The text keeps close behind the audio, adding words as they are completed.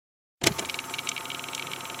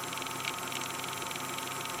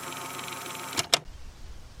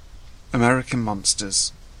American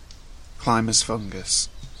Monsters, Climbers Fungus,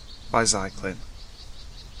 by Zyklin.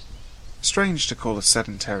 Strange to call a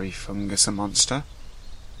sedentary fungus a monster,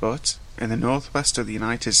 but in the northwest of the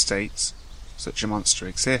United States, such a monster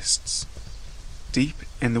exists. Deep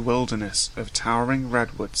in the wilderness of towering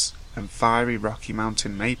redwoods and fiery Rocky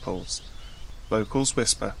Mountain maples, locals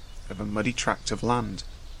whisper of a muddy tract of land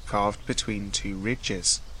carved between two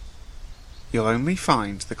ridges. You'll only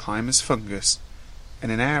find the climbers fungus in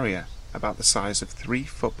an area about the size of 3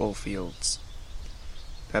 football fields.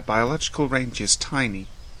 Their biological range is tiny.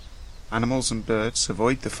 Animals and birds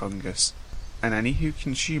avoid the fungus, and any who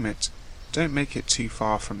consume it don't make it too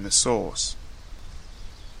far from the source.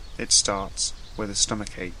 It starts with a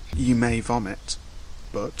stomachache. You may vomit,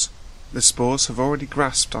 but the spores have already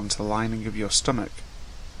grasped onto the lining of your stomach.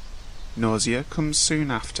 Nausea comes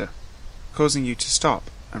soon after, causing you to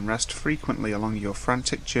stop and rest frequently along your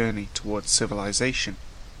frantic journey towards civilization.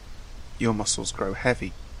 Your muscles grow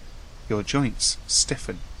heavy. Your joints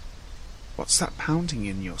stiffen. What's that pounding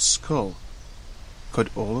in your skull?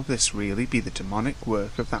 Could all of this really be the demonic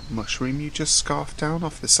work of that mushroom you just scarfed down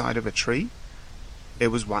off the side of a tree? It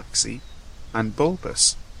was waxy and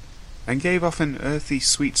bulbous, and gave off an earthy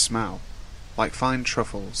sweet smell, like fine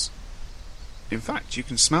truffles. In fact, you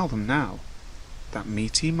can smell them now, that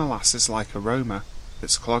meaty molasses-like aroma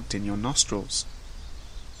that's clogged in your nostrils.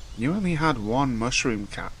 You only had one mushroom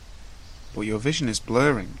cap, but your vision is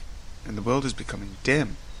blurring, and the world is becoming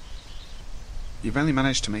dim. You've only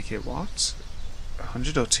managed to make it,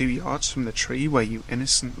 100 or 2 yards from the tree where you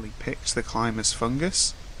innocently picked the climber's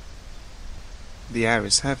fungus? The air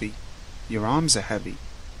is heavy, your arms are heavy,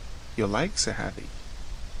 your legs are heavy.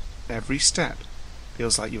 Every step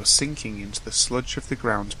feels like you're sinking into the sludge of the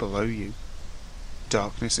ground below you.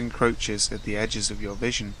 Darkness encroaches at the edges of your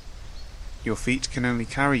vision. Your feet can only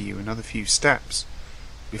carry you another few steps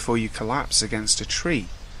before you collapse against a tree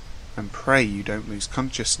and pray you don't lose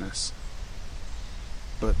consciousness.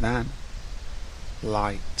 But then,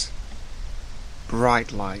 light.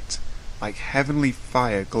 Bright light, like heavenly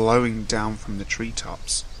fire glowing down from the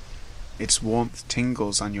treetops. Its warmth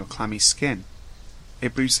tingles on your clammy skin.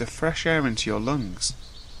 It breathes the fresh air into your lungs,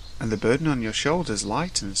 and the burden on your shoulders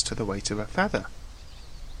lightens to the weight of a feather.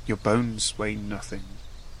 Your bones weigh nothing.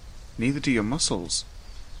 Neither do your muscles.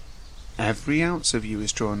 Every ounce of you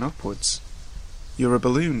is drawn upwards. You're a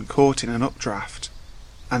balloon caught in an updraft,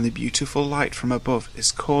 and the beautiful light from above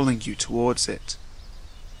is calling you towards it.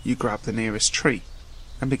 You grab the nearest tree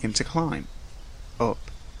and begin to climb,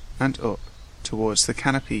 up and up towards the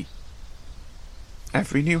canopy.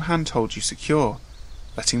 Every new hand holds you secure,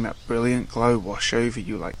 letting that brilliant glow wash over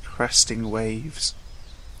you like cresting waves.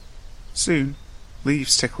 Soon,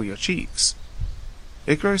 leaves tickle your cheeks.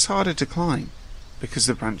 It grows harder to climb, because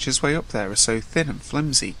the branches way up there are so thin and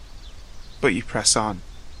flimsy. But you press on,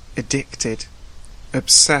 addicted,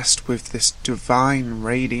 obsessed with this divine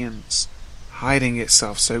radiance, hiding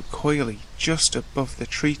itself so coyly just above the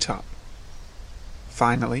treetop.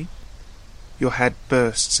 Finally, your head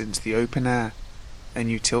bursts into the open air, and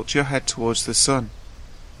you tilt your head towards the sun,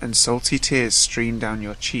 and salty tears stream down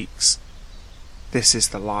your cheeks. This is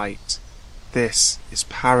the light. This is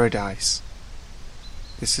paradise.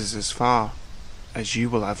 This is as far as you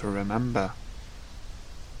will ever remember.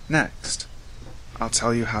 Next, I'll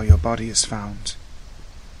tell you how your body is found.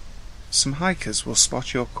 Some hikers will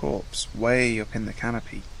spot your corpse way up in the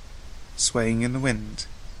canopy, swaying in the wind,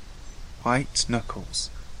 white knuckles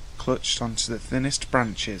clutched onto the thinnest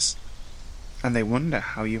branches, and they wonder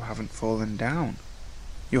how you haven't fallen down.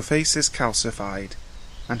 Your face is calcified,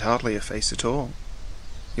 and hardly a face at all.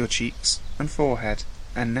 Your cheeks and forehead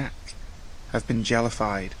and neck have been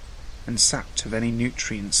jellified and sapped of any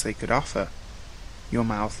nutrients they could offer. Your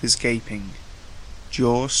mouth is gaping,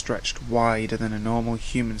 jaw stretched wider than a normal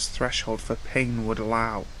human's threshold for pain would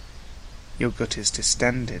allow. Your gut is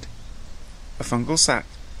distended. A fungal sac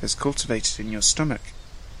has cultivated in your stomach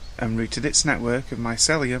and rooted its network of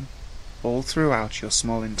mycelium all throughout your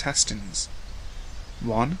small intestines.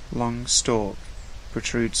 One long stalk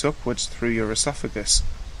protrudes upwards through your esophagus,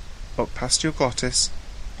 up past your glottis,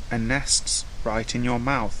 and nests right in your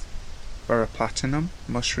mouth, where a platinum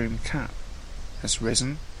mushroom cap has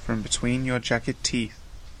risen from between your jagged teeth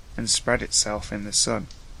and spread itself in the sun.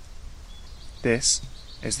 This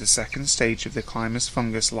is the second stage of the climber's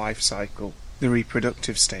fungus life cycle, the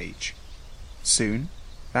reproductive stage. Soon,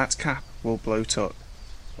 that cap will bloat up,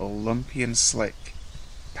 all lumpy and slick,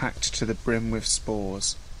 packed to the brim with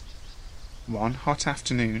spores. One hot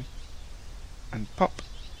afternoon, and pop,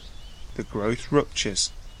 the growth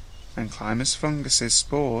ruptures, and climbers fungus's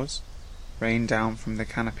spores rain down from the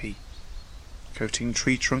canopy. coating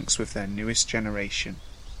tree trunks with their newest generation.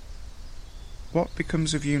 What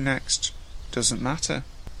becomes of you next doesn't matter.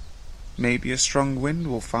 Maybe a strong wind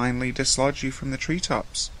will finally dislodge you from the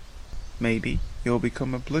treetops. Maybe you'll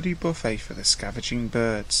become a bloody buffet for the scavenging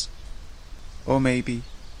birds. Or maybe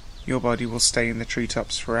your body will stay in the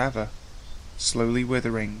treetops forever, slowly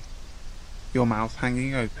withering, your mouth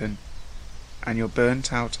hanging open, and your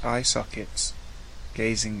burnt-out eye sockets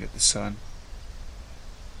gazing at the sun.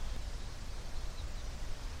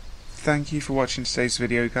 Thank you for watching today's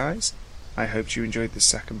video, guys. I hope you enjoyed the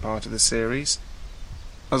second part of the series.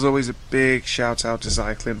 As always, a big shout out to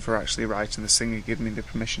Zyklin for actually writing the thing and giving me the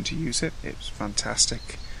permission to use it. It was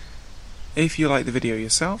fantastic. If you like the video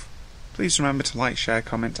yourself, please remember to like, share,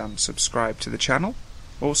 comment and subscribe to the channel.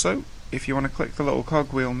 Also, if you want to click the little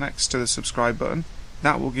cogwheel next to the subscribe button,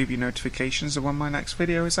 that will give you notifications of when my next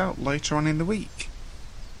video is out later on in the week.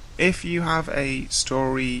 If you have a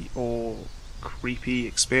story or creepy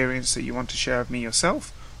experience that you want to share with me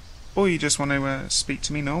yourself, or you just want to speak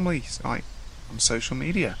to me normally, like on social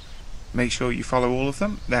media, make sure you follow all of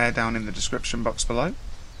them. They're down in the description box below.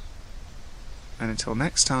 And until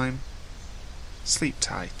next time, sleep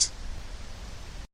tight.